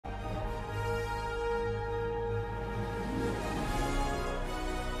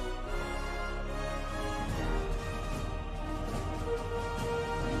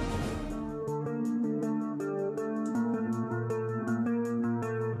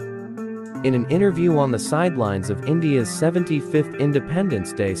In an interview on the sidelines of India's 75th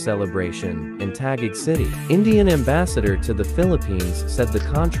Independence Day celebration in Taguig City, Indian ambassador to the Philippines said the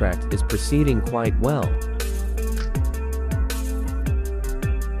contract is proceeding quite well.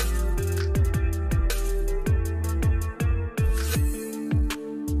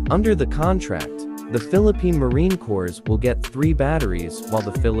 Under the contract, the Philippine Marine Corps will get 3 batteries while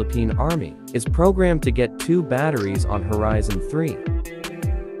the Philippine Army is programmed to get 2 batteries on Horizon 3.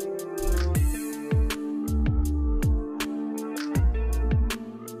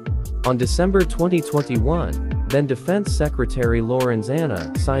 On December 2021, then Defense Secretary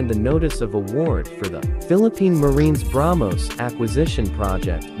Lorenzana signed the Notice of Award for the Philippine Marine's Brahmos acquisition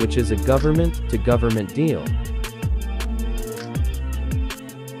project, which is a government-to-government deal.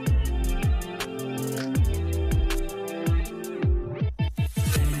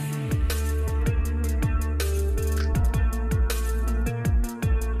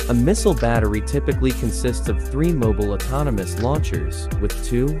 A missile battery typically consists of 3 mobile autonomous launchers, with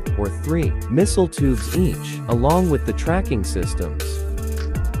 2 or 3 missile tubes each, along with the tracking systems.